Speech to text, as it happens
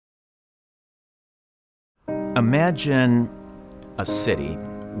Imagine a city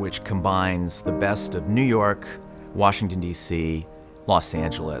which combines the best of New York, Washington, D.C., Los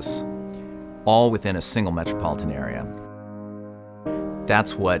Angeles, all within a single metropolitan area.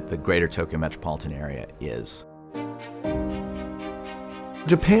 That's what the Greater Tokyo metropolitan area is.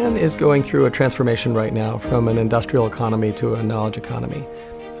 Japan is going through a transformation right now from an industrial economy to a knowledge economy.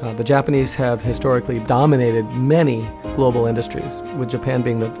 The Japanese have historically dominated many global industries, with Japan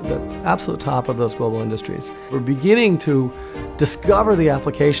being the absolute top of those global industries. We're beginning to discover the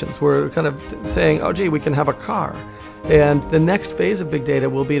applications. We're kind of saying, oh gee, we can have a car. And the next phase of big data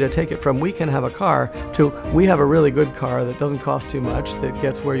will be to take it from we can have a car to we have a really good car that doesn't cost too much, that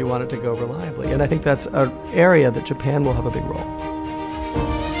gets where you want it to go reliably. And I think that's an area that Japan will have a big role.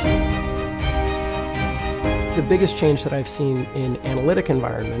 The biggest change that I've seen in analytic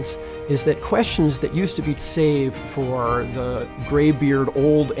environments is that questions that used to be saved for the gray-beard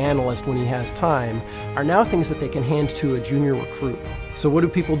old analyst when he has time are now things that they can hand to a junior recruit. So what do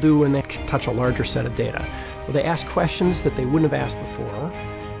people do when they touch a larger set of data? Well, they ask questions that they wouldn't have asked before,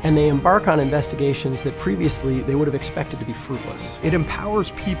 and they embark on investigations that previously they would have expected to be fruitless. It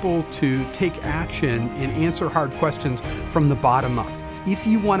empowers people to take action and answer hard questions from the bottom up. If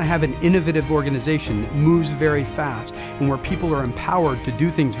you want to have an innovative organization that moves very fast and where people are empowered to do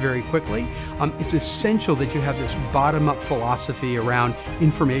things very quickly, it's essential that you have this bottom-up philosophy around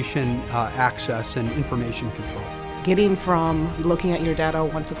information access and information control. Getting from looking at your data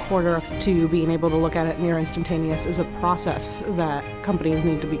once a quarter to being able to look at it near instantaneous is a process that companies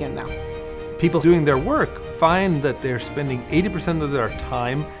need to begin now. People doing their work find that they're spending 80% of their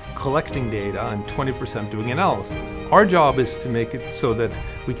time collecting data and 20% doing analysis. Our job is to make it so that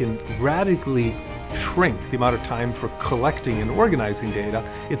we can radically shrink the amount of time for collecting and organizing data.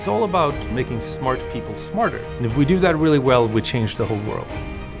 It's all about making smart people smarter. And if we do that really well, we change the whole world.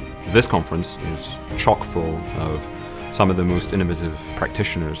 This conference is chock full of some of the most innovative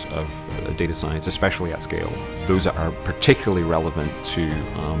practitioners of data science, especially at scale. Those that are particularly relevant to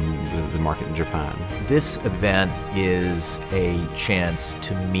the market in Japan. This event is a chance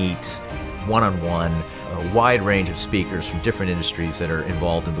to meet one-on-one a wide range of speakers from different industries that are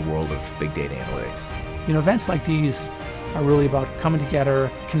involved in the world of big data analytics. You know, events like these are really about coming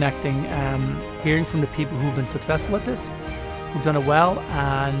together, connecting, hearing from the people who've been successful at this, who've done it well,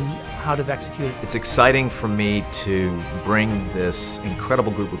 and how they've executed. It's exciting for me to bring this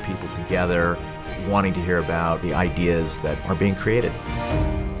incredible group of people together, wanting to hear about the ideas that are being created.